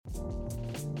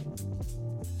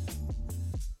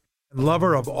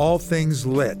Lover of all things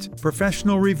lit,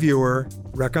 professional reviewer,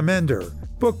 recommender,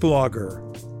 book blogger.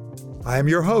 I am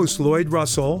your host, Lloyd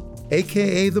Russell,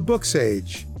 aka The Book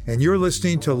Sage, and you're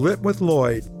listening to Lit with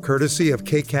Lloyd, courtesy of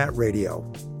KCAT Radio.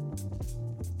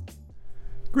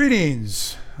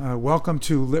 Greetings. Welcome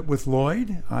to Lit with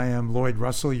Lloyd. I am Lloyd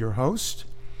Russell, your host.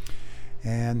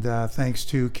 And thanks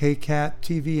to KCAT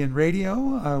TV and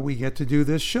radio, we get to do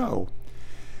this show.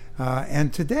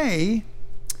 And today,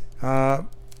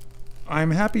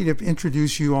 I'm happy to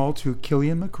introduce you all to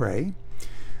Killian McRae.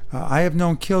 I have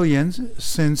known Killian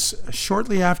since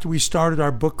shortly after we started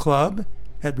our book club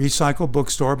at Recycle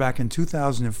Bookstore back in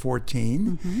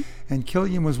 2014. Mm-hmm. And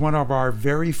Killian was one of our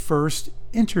very first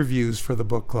interviews for the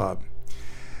book club.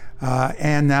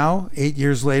 And now, 8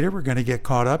 years later, we're going to get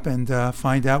caught up and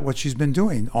find out what she's been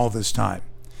doing all this time.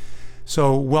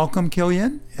 So welcome,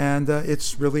 Killian, and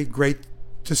it's really great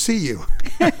to see you.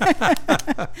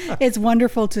 It's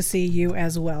wonderful to see you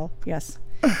as well. Yes.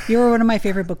 You're one of my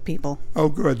favorite book people. Oh,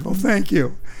 good. Well, thank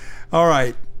you. All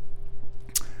right.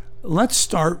 Let's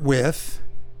start with,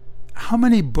 how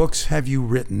many books have you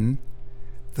written?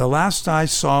 The last I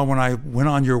saw when I went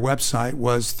on your website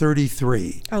was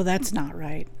 33. Oh, that's not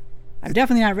right. I've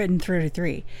definitely not written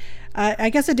 33. I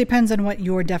guess it depends on what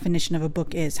your definition of a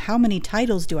book is. How many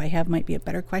titles do I have might be a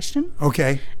better question.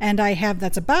 Okay. And I have,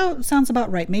 sounds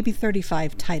about right, maybe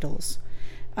 35 titles.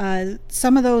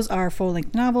 Some of those are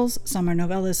full-length novels, some are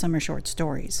novellas, some are short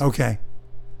stories. Okay.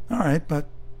 All right, but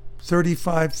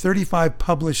 35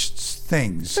 published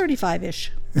things.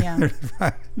 35-ish, yeah.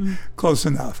 35. Close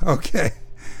enough, okay.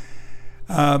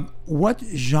 What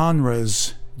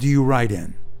genres do you write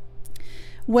in?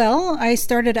 Well, I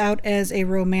started out as a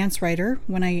romance writer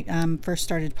when I first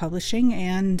started publishing,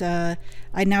 and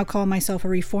I now call myself a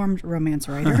reformed romance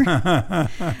writer.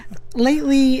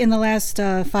 Lately, in the last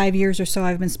 5 years or so,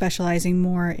 I've been specializing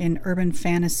more in urban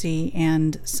fantasy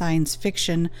and science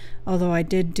fiction, although I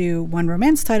did do one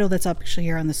romance title that's up actually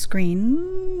here on the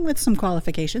screen with some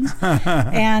qualifications.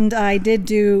 And I did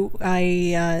do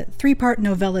a 3-part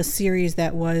novella series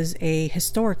that was a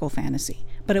historical fantasy,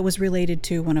 but it was related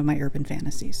to one of my urban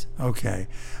fantasies. Okay.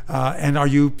 And are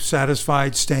you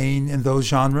satisfied staying in those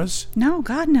genres? No,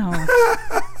 God, no.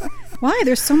 Why?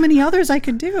 There's so many others I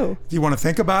could do. Do you want to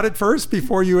think about it first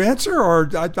before you answer?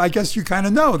 Or I guess you kind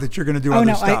of know that you're going to do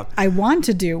other stuff. I want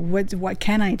to do. What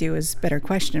can I do is a better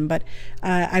question. But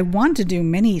I want to do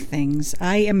many things.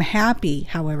 I am happy,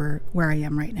 however, where I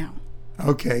am right now.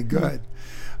 Okay, good.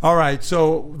 All right.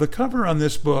 So the cover on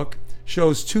this book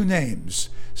shows 2 names.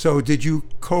 So did you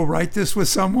co-write this with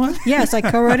someone? Yes, I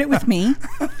co-wrote it with me.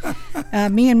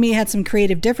 Me had some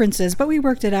creative differences, but we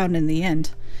worked it out in the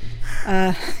end.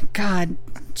 God,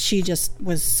 she just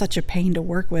was such a pain to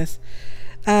work with.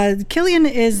 Killian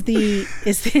is the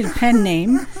pen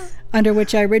name under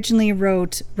which I originally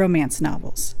wrote romance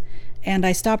novels. And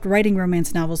I stopped writing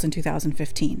romance novels in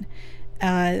 2015.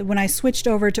 When I switched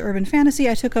over to urban fantasy,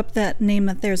 I took up that name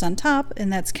that there's on top,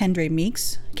 and that's Kendre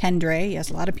Meeks. Kendre, yes,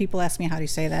 a lot of people ask me how do you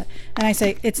say that. And I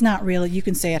say, it's not real, you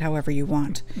can say it however you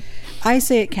want. I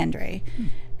say it Kendre.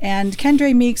 And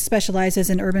Kendre Meeks specializes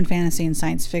in urban fantasy and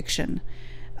science fiction.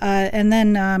 And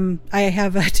then I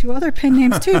have 2 other pen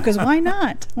names too, because why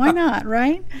not? Why not,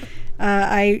 right?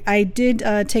 I did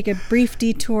take a brief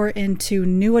detour into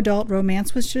new adult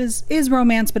romance, which is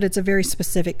romance, but it's a very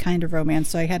specific kind of romance.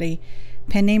 So I had a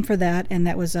pen name for that, and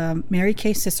that was Mary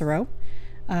Kay Cicero.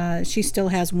 She still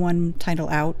has one title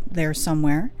out there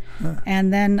somewhere.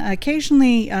 And then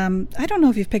occasionally, I don't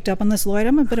know if you've picked up on this, Lloyd,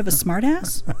 I'm a bit of a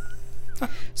smartass.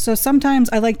 So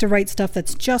sometimes I like to write stuff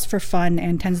that's just for fun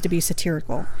and tends to be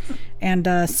satirical. And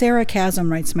Sarah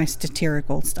Chasm writes my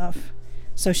satirical stuff.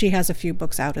 So she has a few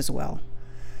books out as well.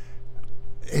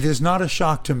 It is not a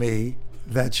shock to me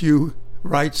that you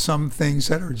write some things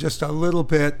that are just a little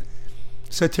bit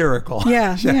satirical.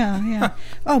 Yeah.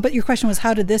 Oh, but your question was,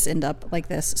 how did this end up like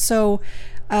this? So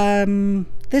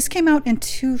this came out in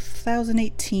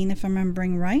 2018, if I'm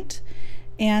remembering right.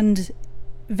 And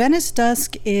Venice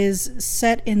Dusk is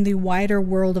set in the wider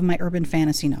world of my urban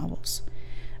fantasy novels.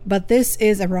 But this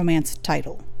is a romance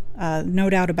title. No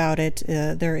doubt about it.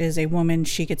 There is a woman,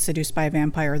 she gets seduced by a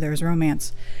vampire, there's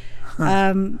romance.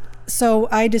 So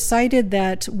I decided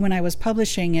that when I was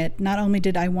publishing it, not only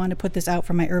did I want to put this out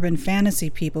for my urban fantasy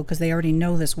people, because they already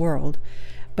know this world,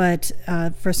 but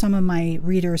for some of my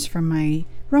readers from my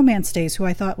romance days who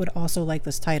I thought would also like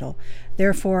this title.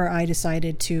 Therefore, I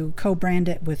decided to co-brand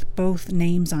it with both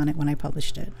names on it when I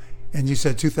published it. And you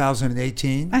said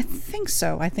 2018? I think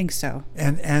so.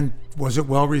 And was it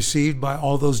well received by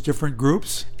all those different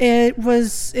groups? It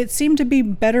was. It seemed to be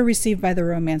better received by the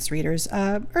romance readers.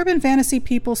 Urban fantasy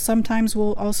people sometimes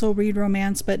will also read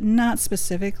romance, but not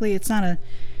specifically. It's like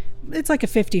a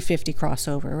 50-50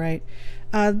 crossover, right?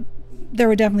 There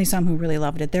were definitely some who really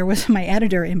loved it. There was my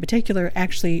editor in particular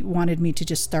actually wanted me to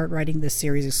just start writing this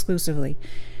series exclusively.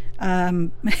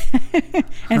 And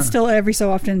still every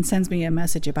so often sends me a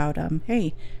message about,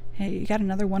 hey, you got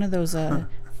another one of those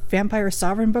Vampire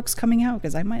Sovereign books coming out?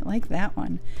 Because I might like that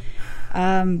one.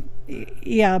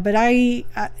 Yeah, but a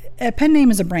pen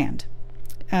name is a brand.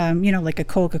 Like a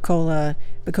Coca-Cola,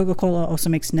 but Coca-Cola also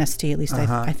makes Nestea. At least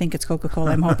I think it's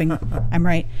Coca-Cola. I'm hoping I'm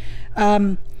right.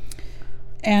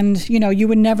 And, you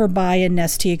would never buy a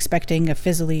Nestea expecting a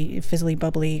fizzly,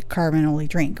 bubbly, carbon-only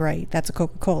drink, right? That's a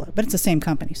Coca-Cola, but it's the same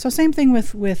company. So same thing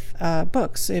with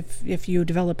books. If you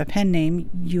develop a pen name,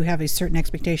 you have a certain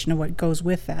expectation of what goes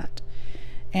with that.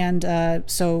 And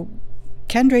so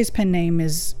Kendra's pen name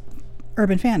is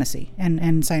urban fantasy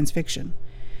and science fiction.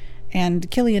 And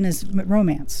Killian is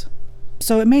romance.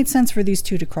 So it made sense for these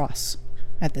two to cross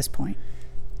at this point.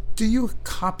 Do you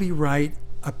copyright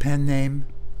a pen name?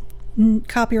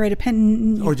 Copyright a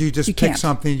pen, or do you just pick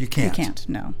something? You can't. You can't.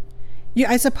 No.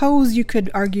 I suppose you could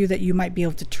argue that you might be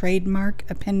able to trademark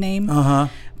a pen name.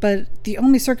 But the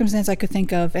only circumstance I could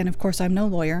think of, and of course I'm no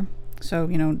lawyer, so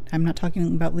I'm not talking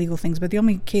about legal things, but the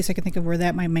only case I could think of where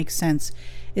that might make sense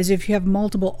is if you have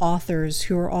multiple authors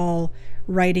who are all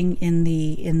writing in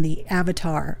the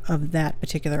avatar of that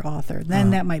particular author,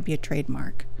 then that might be a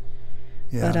trademark.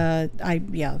 Yeah.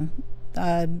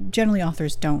 But generally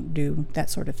authors don't do that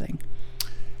sort of thing.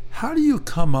 How do you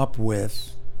come up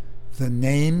with the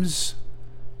names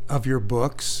of your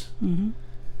books? Mm-hmm.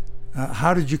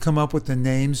 How did you come up with the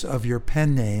names of your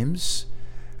pen names?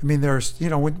 I mean, there's,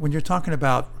 when you're talking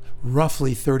about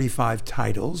roughly 35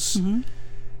 titles, mm-hmm.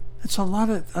 that's a lot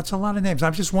of names.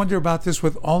 I've just wondered about this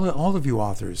with all of you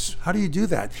authors. How do you do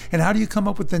that? And how do you come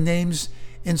up with the names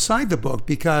inside the book?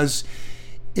 Because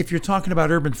if you're talking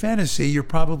about urban fantasy, you're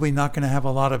probably not going to have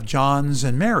a lot of Johns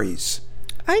and Marys.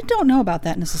 I don't know about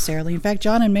that necessarily. In fact,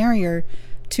 John and Mary are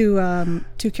two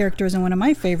characters in one of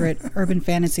my favorite urban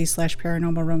fantasy /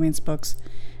 paranormal romance books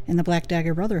in the Black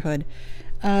Dagger Brotherhood.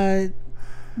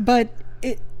 But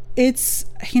it's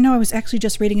I was actually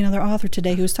just reading another author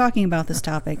today who was talking about this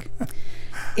topic.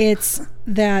 It's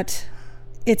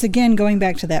again going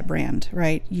back to that brand,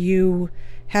 right? You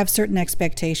have certain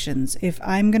expectations. If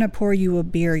I'm going to pour you a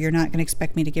beer, you're not going to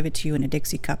expect me to give it to you in a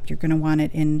Dixie cup. You're going to want it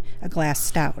in a glass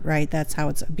stout, right? That's how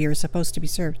a beer is supposed to be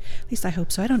served. At least I hope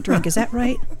so. I don't drink. Is that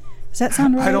right? Does that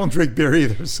sound right? I don't drink beer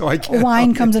either, so I can't.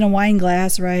 Wine comes in a wine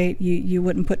glass, right? You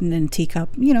wouldn't put it in a teacup.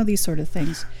 These sort of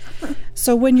things.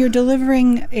 So when you're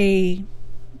delivering a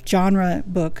genre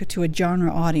book to a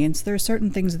genre audience, there are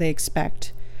certain things they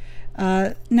expect.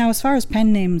 Now, as far as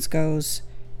pen names goes,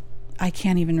 I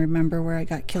can't even remember where I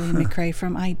got Killian McRae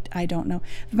from. I don't know.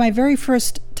 My very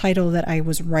first title that I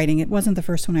was writing, it wasn't the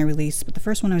first one I released, but the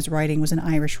first one I was writing was an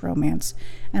Irish romance.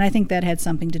 And I think that had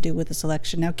something to do with the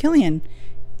selection. Now, Killian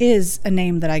is a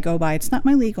name that I go by. It's not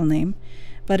my legal name,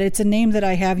 but it's a name that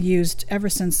I have used ever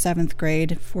since 7th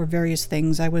grade for various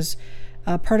things. I was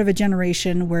part of a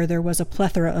generation where there was a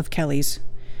plethora of Kellys.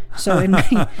 So in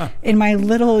my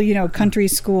little, country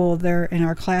school, there in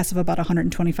our class of about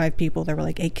 125 people, there were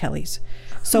like 8 Kellys.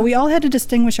 So we all had to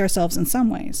distinguish ourselves in some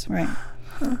ways, right?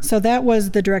 So that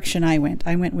was the direction I went.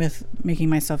 I went with making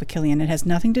myself a Killian. It has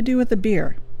nothing to do with the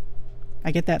beer.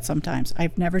 I get that sometimes.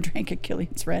 I've never drank a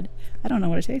Killian's Red. I don't know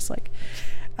what it tastes like.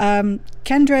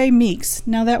 Kendra Meeks.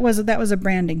 Now that was a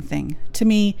branding thing. To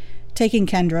me, taking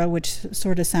Kendra, which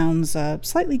sort of sounds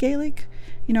slightly Gaelic,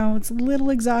 it's a little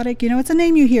exotic. It's a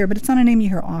name you hear, but it's not a name you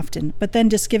hear often. But then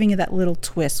just giving it that little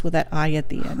twist with that I at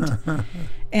the end.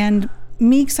 And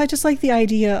Meeks, I just like the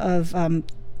idea of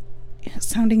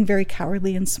sounding very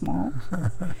cowardly and small.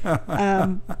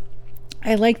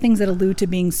 I like things that allude to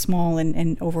being small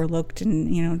and overlooked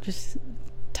and, just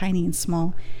tiny and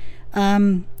small.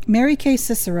 Mary Kay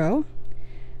Cicero.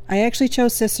 I actually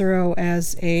chose Cicero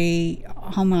as a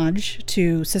homage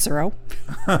to Cicero.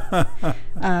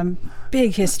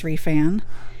 Big history fan.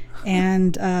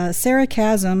 And Sarah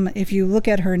Chasm, if you look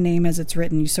at her name as it's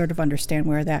written, you sort of understand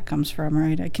where that comes from,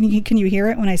 right? Can you hear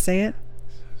it when I say it?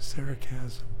 Sarah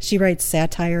Chasm. She writes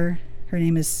satire. Her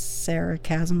name is Sarah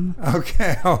Chasm.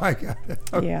 Okay. Oh, I got it.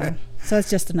 Okay. Yeah. So it's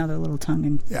just another little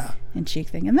tongue in cheek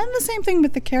thing. And then the same thing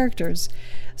with the characters.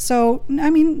 So, I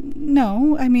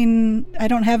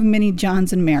don't have many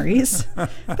Johns and Marys,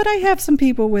 but I have some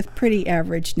people with pretty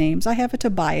average names. I have a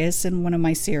Tobias in one of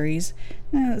my series.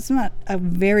 It's not a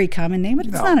very common name, but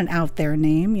it's not an out there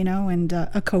name, and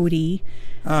a Cody.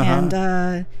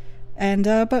 But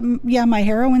my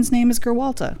heroine's name is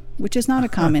Gerwalta, which is not a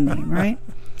common name, right?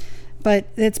 But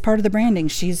it's part of the branding.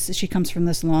 She comes from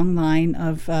this long line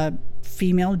of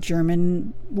female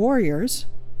German warriors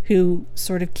who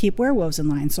sort of keep werewolves in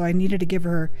line. So I needed to give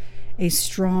her a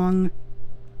strong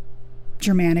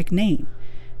Germanic name,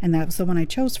 and that was the one I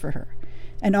chose for her.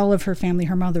 And all of her family,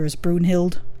 her mother is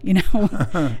Brunhild,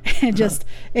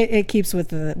 it keeps with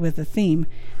the theme.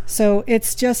 So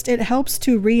it helps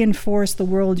to reinforce the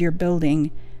world you're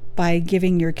building by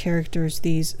giving your characters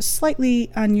these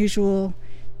slightly unusual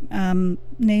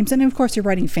names. And of course, you're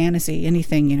writing fantasy.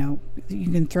 Anything,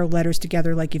 you can throw letters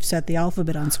together like you've set the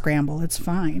alphabet on Scramble. It's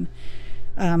fine,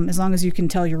 as long as you can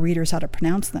tell your readers how to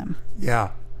pronounce them.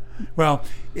 Yeah. Well,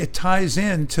 it ties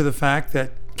in to the fact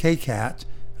that KCAT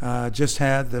just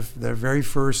had their very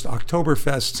first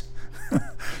Oktoberfest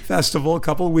festival a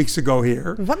couple of weeks ago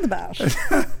here. Wunderbar.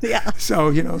 Yeah.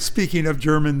 So, speaking of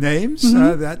German names,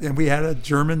 and we had a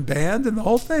German band and the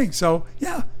whole thing. So,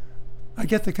 yeah, I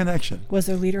get the connection. Was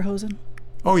there Lederhosen?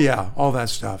 Oh, yeah, all that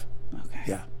stuff.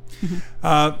 Okay.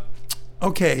 Yeah.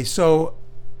 Okay, so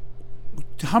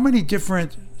how many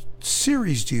different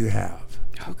series do you have?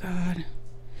 Oh, God.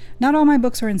 Not all my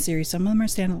books are in series. Some of them are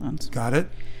standalones. Got it.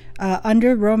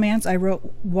 Under romance, I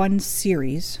wrote one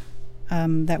series.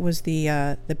 That was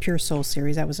the Pure Soul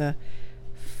series. That was a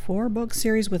 4-book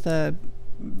series with a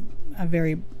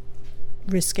very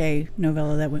risque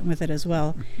novella that went with it as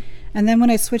well. And then when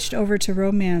I switched over to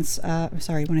when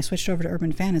I switched over to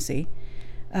urban fantasy,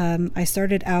 I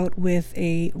started out with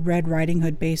a Red Riding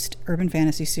Hood based urban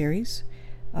fantasy series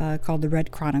called The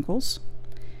Red Chronicles.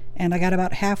 And I got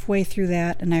about halfway through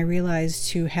that, and I realized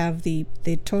to have the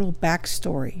total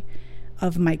backstory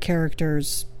of my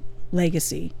character's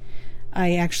legacy,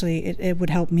 it would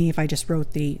help me if I just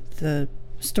wrote the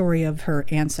story of her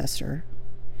ancestor.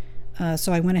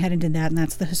 So I went ahead and did that, and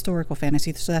that's the historical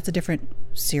fantasy. So that's a different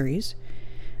series.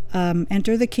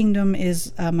 Enter the Kingdom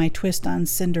is my twist on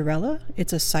Cinderella.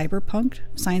 It's a cyberpunk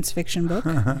science fiction book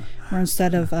where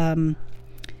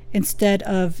instead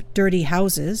of dirty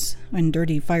houses and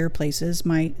dirty fireplaces,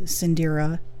 my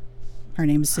Cindera, her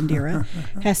name is Cindera,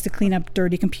 has to clean up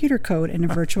dirty computer code in a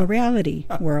virtual reality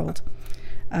world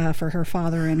for her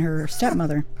father and her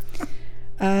stepmother.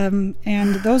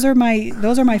 And those are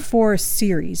my 4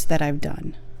 series that I've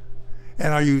done.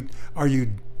 And are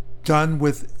you done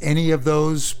with any of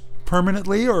those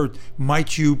permanently, or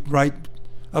might you write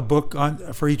a book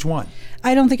for each one?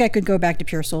 I don't think I could go back to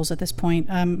Pure Souls at this point.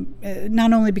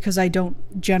 Not only because I don't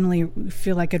generally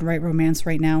feel I could write romance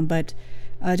right now, but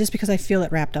just because I feel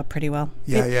it wrapped up pretty well.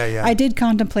 Yeah. I did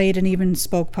contemplate and even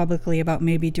spoke publicly about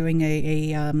maybe doing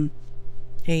a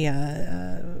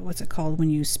what's it called when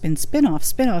you spin-off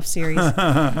series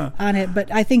on it,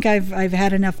 but I think I've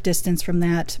had enough distance from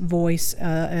that voice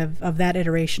of that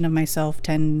iteration of myself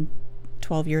 10-12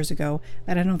 years ago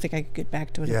that I don't think I could get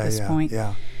back to it at this point.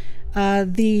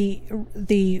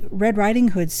 The Red Riding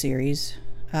Hood series,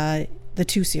 the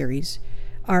 2 series,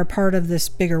 are part of this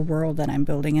bigger world that I'm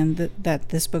building, and that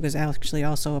this book is actually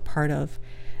also a part of.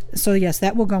 So yes,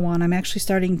 that will go on. I'm actually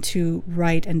starting to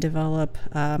write and develop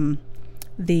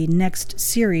the next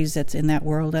series that's in that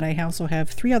world, and I also have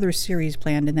 3 other series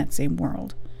planned in that same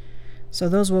world. So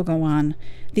those will go on.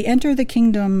 The Enter the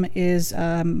Kingdom is,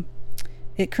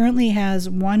 it currently has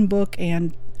 1 book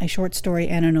and a short story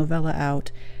and a novella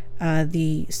out.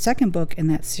 The second book in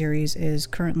that series is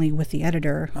currently with the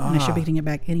editor, and I should be getting it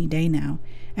back any day now.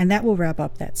 And that will wrap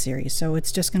up that series. So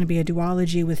it's just going to be a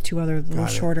duology with 2 other little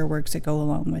shorter works that go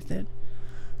along with it.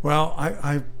 Well,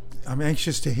 I'm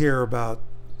anxious to hear about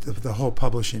the whole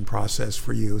publishing process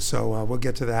for you, so we'll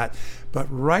get to that. But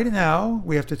right now,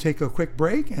 we have to take a quick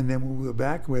break, and then we'll be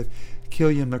back with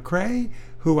Killian McCrae,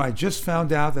 who I just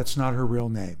found out that's not her real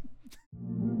name.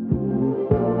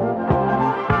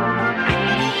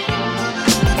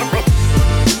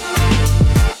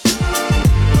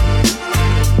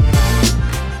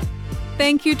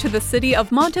 Thank you to the City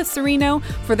of Montecirino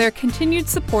for their continued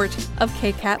support of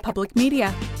KCAT Public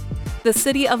Media. The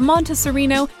City of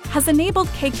Montecirino has enabled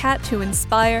KCAT to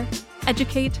inspire,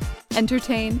 educate,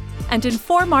 entertain, and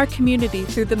inform our community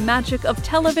through the magic of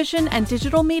television and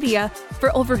digital media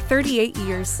for over 38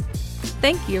 years.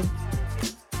 Thank you.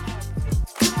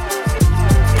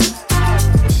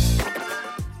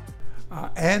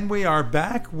 And we are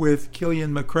back with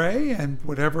Killian McCrae, and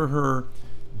whatever her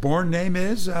born name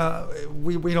is,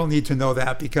 we don't need to know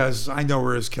that because I know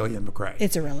her as Killian McCrae.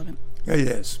 It's irrelevant. It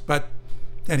is. But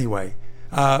anyway,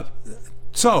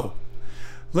 so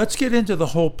let's get into the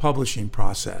whole publishing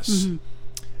process.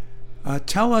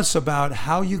 Tell us about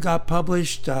how you got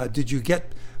published. Did you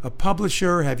get a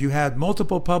publisher? Have you had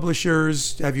multiple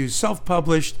publishers? Have you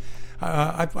self-published?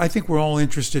 I think we're all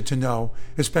interested to know,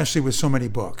 especially with so many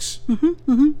books.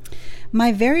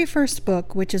 My very first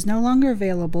book, which is no longer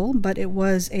available, but it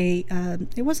was a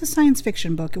science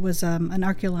fiction book. It was an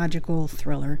archaeological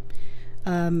thriller,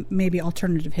 maybe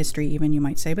alternative history, even you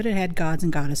might say. But it had gods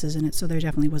and goddesses in it, so there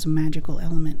definitely was a magical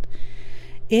element.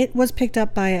 It was picked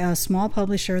up by a small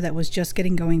publisher that was just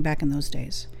getting going back in those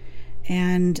days,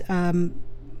 and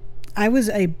I was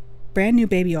a brand new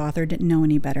baby author, didn't know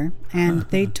any better, and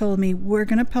they told me, we're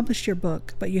going to publish your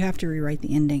book, but you have to rewrite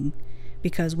the ending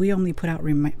because we only put out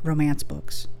romance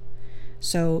books.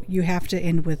 So you have to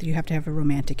have a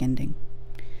romantic ending.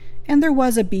 And there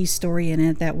was a B story in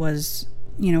it that was,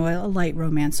 a light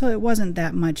romance, so it wasn't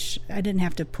that much. I didn't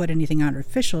have to put anything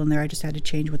artificial in there. I just had to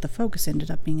change what the focus ended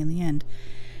up being in the end.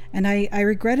 And I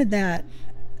regretted that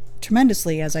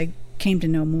tremendously as I came to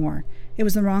know more. It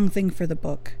was the wrong thing for the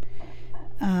book.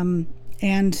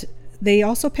 And they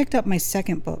also picked up my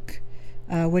second book,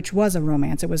 which was a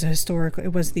romance. It was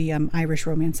the Irish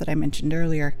romance that I mentioned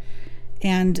earlier.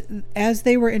 And as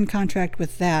they were in contract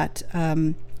with that,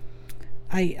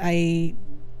 I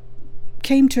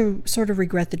came to sort of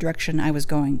regret the direction I was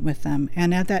going with them.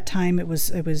 And at that time,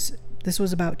 this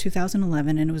was about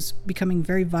 2011, and it was becoming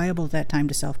very viable at that time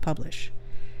to self-publish.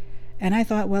 And I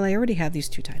thought, well, I already have these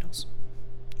 2 titles.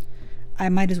 I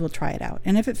might as well try it out.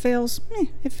 And if it fails,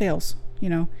 it fails,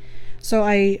 So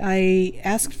I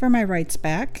asked for my rights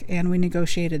back, and we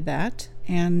negotiated that.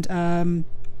 And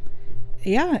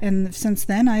and since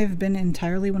then I've been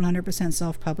entirely 100%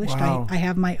 self-published. Wow. I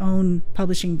have my own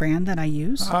publishing brand that I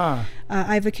use.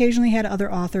 I've occasionally had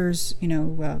other authors,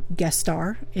 guest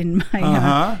star in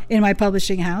my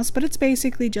publishing house, but it's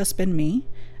basically just been me,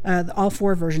 all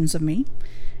 4 versions of me.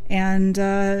 And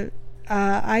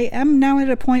I am now at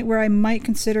a point where I might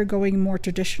consider going more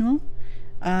traditional,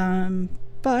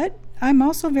 but I'm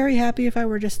also very happy if I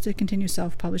were just to continue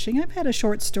self-publishing. I've had a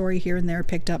short story here and there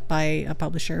picked up by a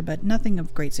publisher, but nothing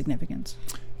of great significance.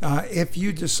 If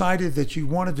you decided that you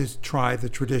wanted to try the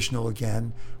traditional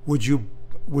again, would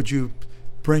you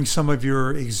bring some of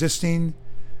your existing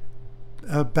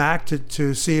back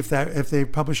to see if the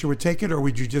publisher would take it, or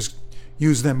would you just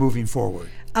use them moving forward?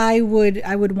 I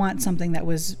would want something that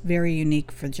was very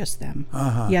unique for just them.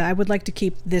 Yeah, I would like to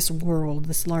keep this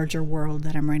larger world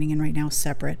that I'm writing in right now,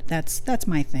 separate. That's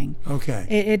my thing. Okay.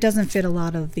 It doesn't fit a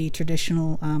lot of the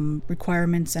traditional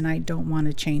requirements, and I don't want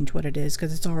to change what it is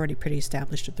because it's already pretty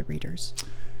established with the readers.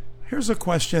 Here's a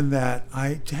question that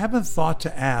I haven't thought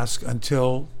to ask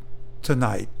until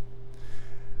tonight.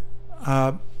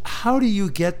 How do you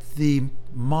get the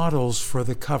models for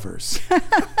the covers?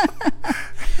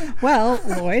 Well,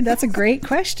 Lloyd, that's a great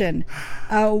question.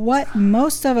 What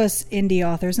most of us indie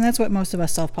authors, and that's what most of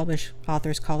us self-published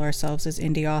authors call ourselves, as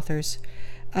indie authors,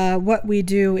 what we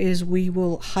do is we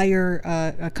will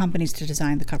hire companies to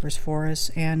design the covers for us,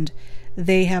 and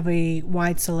they have a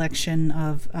wide selection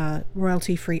of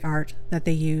royalty-free art that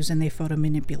they use and they photo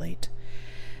manipulate.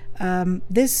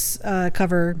 This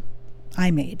cover I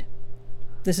made.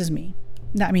 This is me.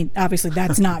 Obviously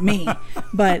that's not me,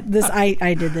 but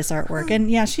I did this artwork,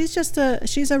 and yeah,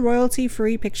 she's a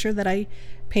royalty-free picture that I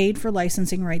paid for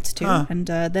licensing rights to, and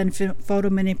then photo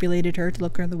manipulated her to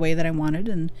look her the way that I wanted,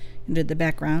 and did the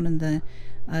background and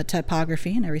the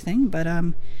typography and everything. But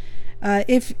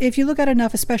if you look at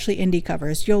enough, especially indie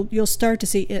covers, you'll start to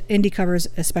see indie covers,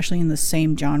 especially in the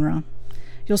same genre.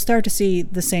 You'll start to see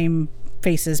the same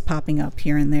faces popping up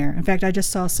here and there. In fact, I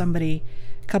just saw somebody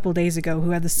couple days ago who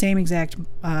had the same exact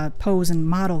pose and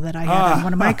model that I had on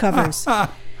one of my covers,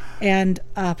 and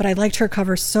but I liked her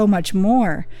cover so much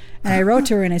more, and I wrote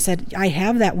to her and I said, I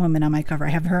have that woman on my cover, I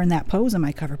have her in that pose on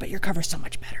my cover, but your cover's so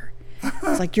much better.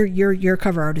 It's like your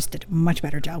cover artist did a much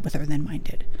better job with her than mine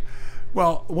did.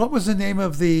 Well, what was the name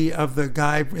of the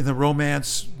guy in the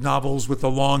romance novels with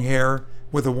the long hair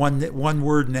with a one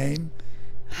word name?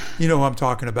 You know who I'm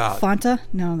talking about. Fanta?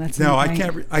 No, that's no. Not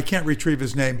I can't retrieve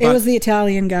his name. It was the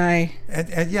Italian guy.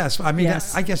 And yes,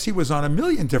 yes. I guess he was on a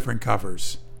million different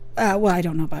covers. Well, I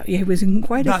don't know about. He was in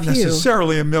quite a few. Not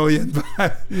necessarily a million,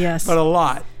 but yes, but a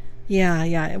lot.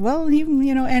 Yeah. Well,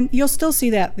 and you'll still see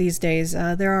that these days.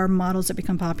 There are models that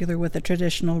become popular with the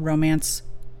traditional romance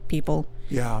people.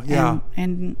 Yeah.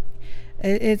 And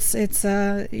It's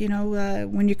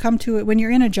when you come to it, when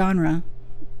you're in a genre,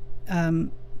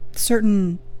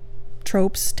 certain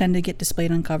tropes tend to get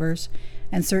displayed on covers,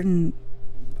 and certain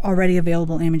already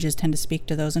available images tend to speak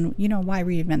to those. And why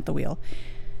reinvent the wheel?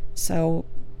 So,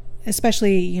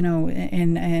 especially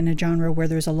in a genre where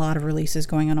there's a lot of releases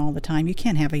going on all the time, you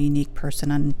can't have a unique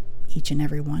person on each and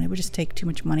every one. It would just take too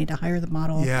much money to hire the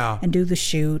model and do the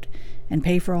shoot and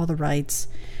pay for all the rights.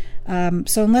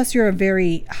 So unless you're a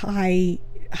very high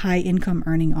income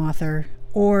earning author,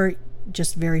 or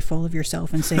just very full of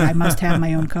yourself and say, I must have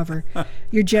my own cover,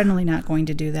 you're generally not going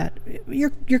to do that.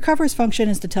 Your cover's function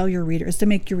is to tell your reader, is to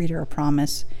make your reader a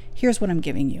promise. Here's what I'm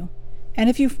giving you. And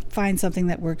if you find something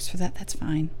that works for that, that's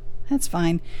fine. That's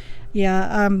fine.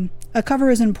 Yeah, a cover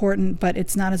is important, but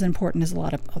it's not as important as a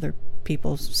lot of other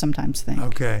people sometimes think.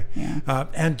 Okay. Yeah.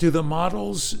 And do the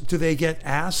models, do they get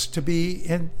asked to be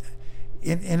in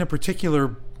a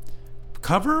particular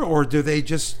cover, or do they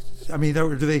just,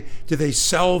 do they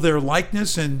sell their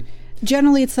likeness? And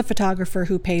generally it's the photographer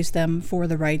who pays them for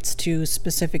the rights to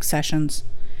specific sessions,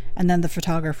 and then the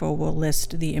photographer will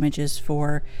list the images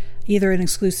for either an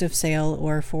exclusive sale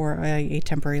or for a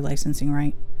temporary licensing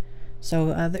right.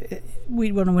 So we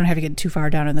don't have to get too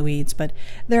far down in the weeds, but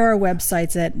there are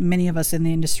websites that many of us in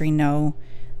the industry know,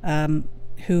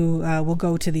 who will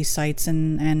go to these sites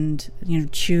and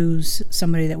choose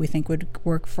somebody that we think would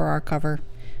work for our cover.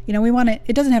 We want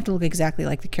it doesn't have to look exactly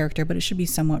like the character, but it should be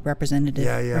somewhat representative.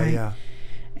 Yeah.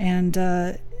 And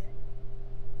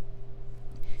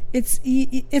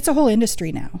it's a whole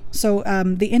industry now. So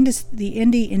the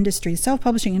indie industry,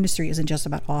 self-publishing industry, isn't just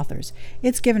about authors.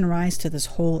 It's given rise to this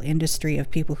whole industry of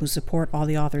people who support all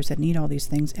the authors that need all these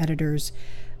things: editors,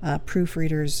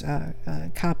 proofreaders,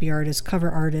 copy artists, cover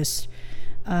artists,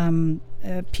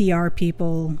 PR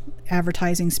people,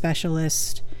 advertising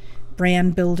specialists,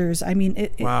 brand builders.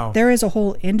 Wow. There is a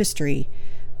whole industry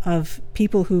of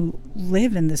people who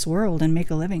live in this world and make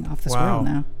a living off this world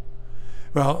now.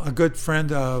 Well, a good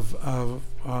friend of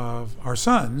our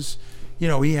son's,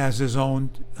 he has his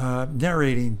own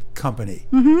narrating company.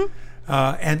 Mm-hmm.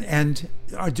 And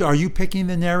are you picking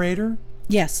the narrator?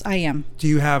 Yes, I am. Do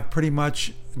you have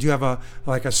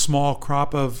a small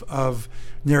crop of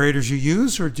narrators you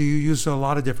use, or do you use a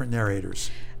lot of different narrators?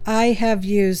 I have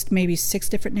used maybe 6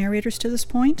 different narrators to this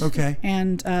point. Okay.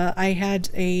 And I had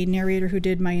a narrator who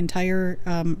did my entire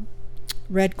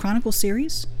Red Chronicle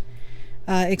series,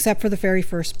 except for the very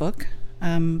first book.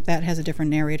 That has a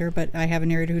different narrator, but I have a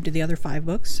narrator who did the other 5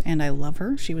 books, and I love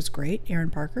her. She was great.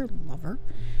 Erin Parker, love her.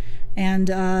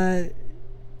 And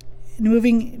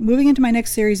moving into my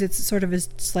next series, it's sort of a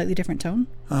slightly different tone.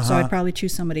 So I'd probably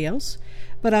choose somebody else.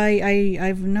 But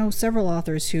I know several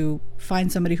authors who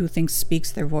find somebody who thinks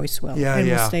speaks their voice well and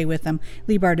will stay with them.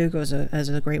 Leigh Bardugo is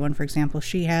a great one, for example.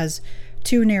 She has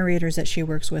 2 narrators that she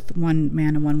works with, one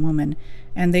man and one woman,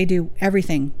 and they do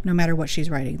everything, no matter what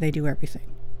she's writing. They do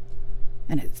everything.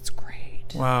 And it's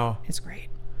great. Wow. It's great.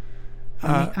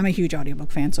 I'm a huge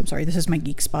audiobook fan, so I'm sorry. This is my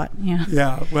geek spot. Yeah.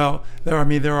 Yeah. Well, there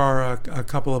are a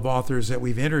couple of authors that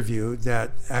we've interviewed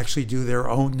that actually do their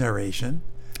own narration.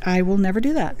 I will never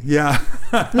do that. Yeah.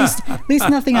 At least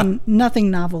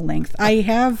nothing novel length. I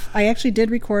actually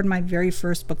did record my very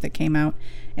first book that came out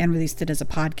and released it as a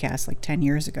podcast like 10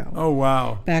 years ago. Oh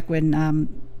wow. Back when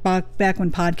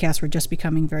podcasts were just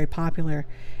becoming very popular,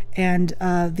 and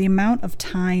the amount of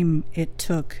time it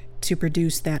took to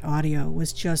produce that audio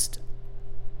was just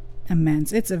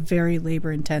immense. It's a very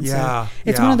labor intensive.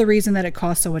 It's one of the reasons that it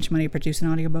costs so much money to produce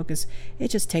an audiobook is it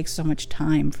just takes so much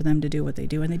time for them to do what they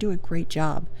do, and they do a great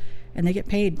job, and they get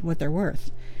paid what they're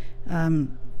worth.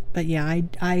 But yeah,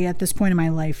 I at this point in my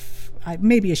life,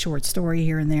 maybe a short story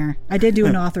here and there. I did do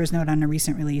an author's note on a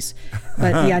recent release,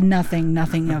 but yeah, nothing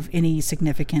of any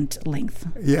significant length.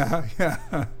 Yeah.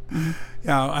 Mm-hmm.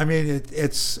 Yeah, I mean,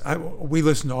 we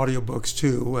listen to audiobooks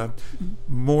too,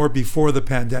 more before the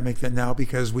pandemic than now,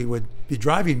 because we would be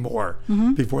driving more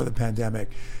before the pandemic.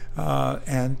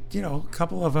 And, a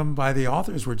couple of them by the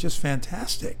authors were just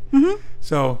fantastic. Mm-hmm.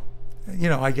 So,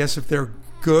 I guess if they're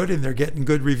good and they're getting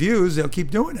good reviews, they'll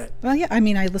keep doing it. Well, yeah, I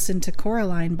mean, I listened to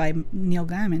Coraline by Neil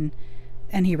Gaiman,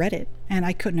 and he read it, and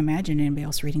I couldn't imagine anybody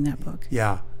else reading that book.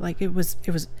 Yeah. Like, it was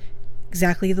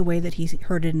exactly the way that he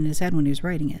heard it in his head when he was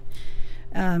writing it.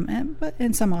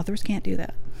 And some authors can't do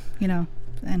that,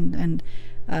 and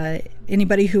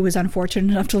anybody who was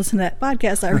unfortunate enough to listen to that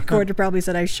podcast I recorded probably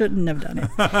said I shouldn't have done it.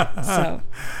 So,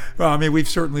 well, I mean, we've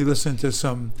certainly listened to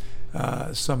some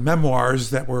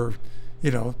memoirs that were,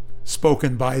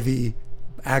 spoken by the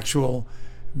actual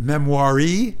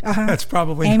Memoirie. That's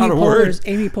probably Amy not a word.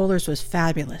 Amy Poehler's was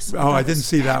fabulous. Oh, I didn't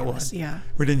see that one. Yeah.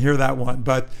 We didn't hear that one.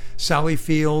 But Sally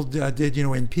Field did,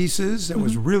 In Pieces. It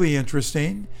was really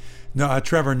interesting.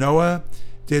 Trevor Noah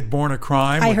did Born a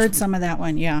Crime. I heard some of that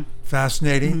one, yeah.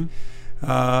 Fascinating.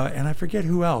 And I forget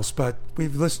who else, but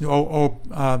we've listened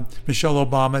to Michelle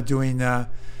Obama doing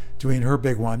her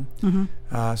big one.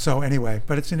 So anyway,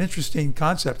 but it's an interesting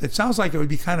concept. It sounds like it would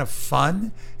be kind of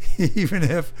fun, even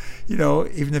if you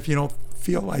don't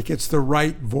feel like it's the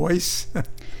right voice.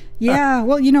 Yeah,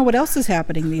 well, what else is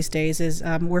happening these days is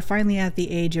we're finally at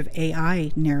the age of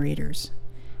AI narrators.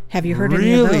 Have you heard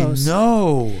any of those?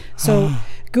 No. So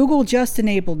Google just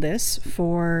enabled this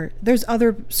there's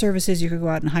other services you could go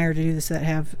out and hire to do this that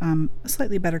have a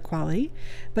slightly better quality,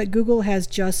 but Google has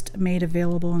just made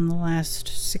available in the last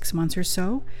 6 months or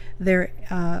so their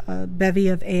a bevy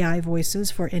of AI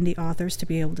voices for indie authors to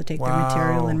be able to take their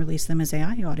material and release them as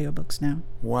AI audiobooks now.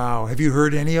 Wow. Have you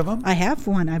heard any of them? I have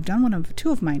one. I've done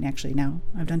two of mine actually now.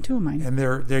 I've done two of mine. And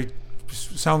they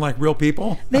sound like real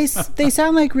people? They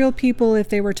sound like real people if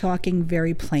they were talking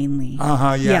very plainly.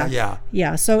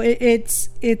 Yeah. So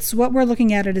it's what we're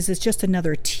looking at it's just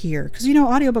another tier, because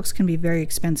audiobooks can be very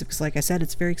expensive, because like I said,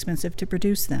 it's very expensive to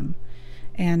produce them,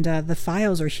 and the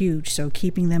files are huge, so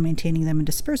keeping them, maintaining them, and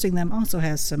dispersing them also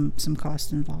has some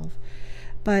cost involved.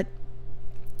 But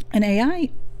an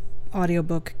AI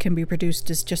audiobook can be produced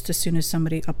just as soon as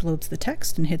somebody uploads the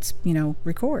text and hits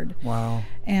record. Wow.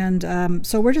 And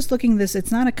so we're just looking at this.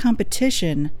 It's not a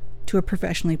competition to a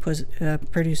professionally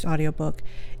produced audiobook.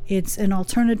 It's an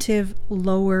alternative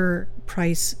lower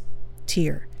price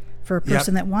tier for a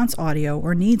person that wants audio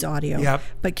or needs audio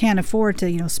but can't afford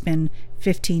to spend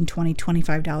 $15, $20,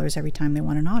 $25 every time they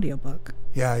want an audiobook.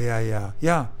 Yeah,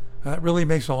 that really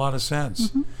makes a lot of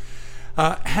sense.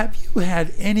 Have you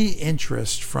had any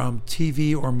interest from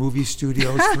TV or movie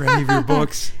studios for any of your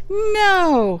books?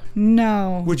 No.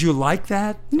 Would you like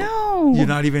that? No. You're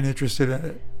not even interested in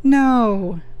it?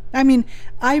 No. I mean,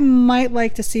 I might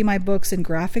like to see my books in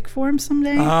graphic form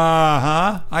someday.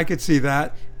 I could see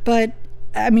that. But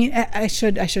I mean, I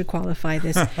should qualify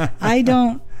this. I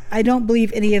don't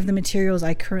believe any of the materials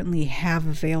I currently have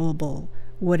available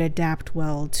would adapt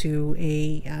well to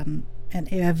a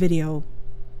video.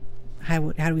 How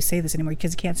do we say this anymore?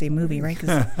 Because you can't say movie, right?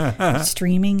 Because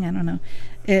streaming, I don't know.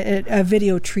 A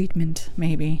video treatment,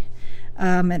 maybe.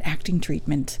 An acting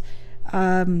treatment.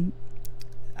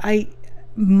 I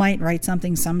might write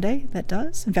something someday that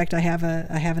does. In fact, I have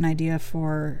an idea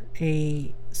for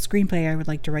a screenplay I would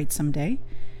like to write someday,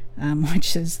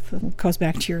 which goes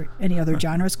back to your any other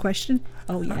genres question.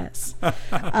 Oh, yes.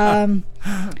 But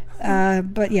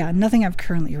yeah, nothing I've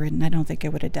currently written. I don't think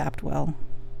it would adapt well.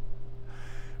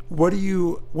 What do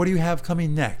you have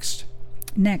coming next?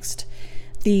 Next,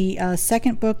 the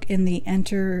second book in the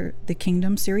Enter the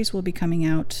Kingdom series will be coming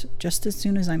out just as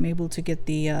soon as I'm able to get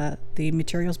the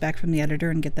materials back from the editor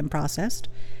and get them processed,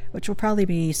 which will probably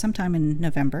be sometime in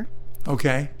November.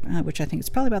 Okay. Which I think is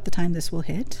probably about the time this will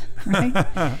hit, right?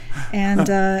 And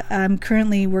I'm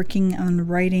currently working on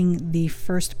writing the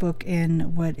first book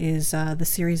in what is the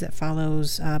series that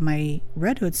follows my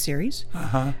Red Hood series,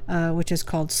 which is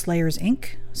called Slayers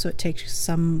Inc. So it takes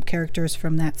some characters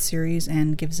from that series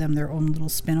and gives them their own little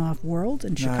spin-off world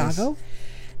in Chicago.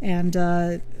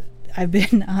 And I've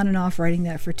been on and off writing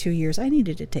that for 2 years. I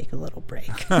needed to take a little break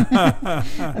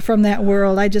from that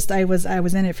world. I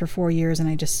was in it for 4 years, and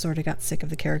I just sort of got sick of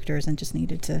the characters and just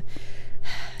needed to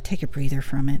take a breather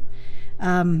from it.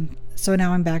 So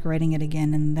now I'm back writing it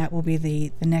again, and that will be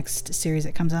the next series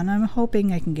that comes on. I'm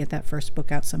hoping I can get that first book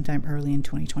out sometime early in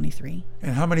 2023.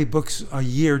 And how many books a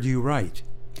year do you write?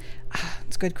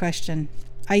 It's a good question.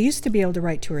 I used to be able to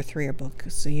write 2 or 3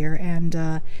 books a year, and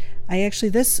I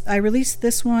released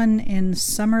this one in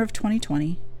summer of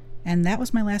 2020, and that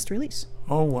was my last release.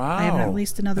 Oh, wow. I have not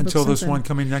released another book until this since one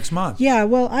coming next month. Yeah,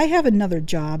 well, I have another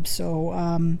job, so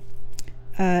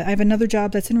I have another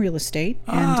job that's in real estate,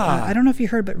 and I don't know if you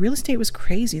heard, but real estate was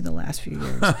crazy the last few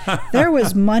years. There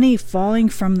was money falling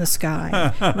from the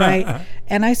sky, right?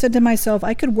 And I said to myself,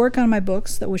 I could work on my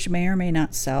books, that which may or may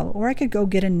not sell, or I could go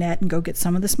get a net and go get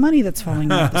some of this money that's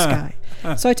falling out of the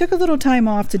sky. So I took a little time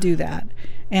off to do that,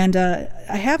 and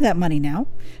I have that money now.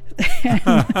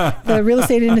 The real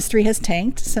estate industry has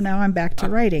tanked, so now I'm back to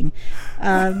writing.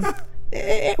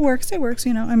 It works.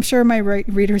 I'm sure my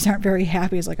readers aren't very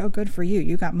happy. It's like, oh, good for you.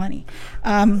 You got money.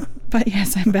 But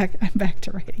yes, I'm back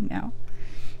to writing now.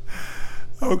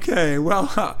 Okay.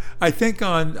 Well, I think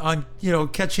on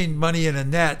catching money in a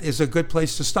net is a good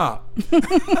place to stop.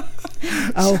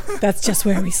 Oh, that's just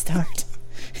where we start.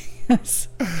 Yes.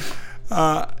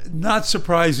 Not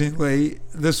surprisingly,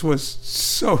 this was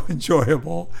so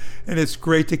enjoyable, and it's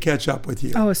great to catch up with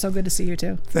you. Oh, it's so good to see you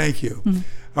too. Thank you.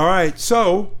 All right,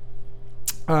 so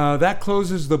that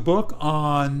closes the book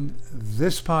on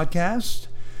this podcast.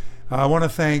 I want to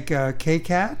thank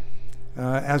KCAT,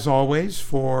 as always,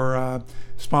 for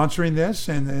sponsoring this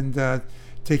and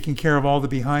taking care of all the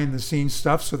behind-the-scenes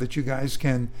stuff so that you guys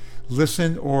can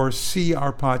listen or see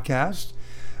our podcast.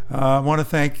 I want to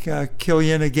thank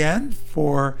Killian again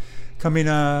for coming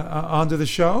onto the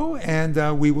show,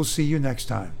 and we will see you next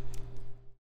time.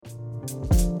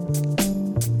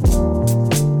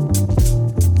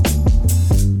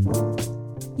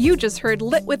 You just heard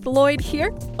Lit with Lloyd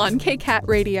here on KCAT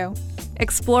Radio.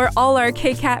 Explore all our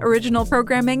KCAT original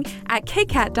programming at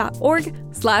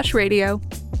kcat.org/radio.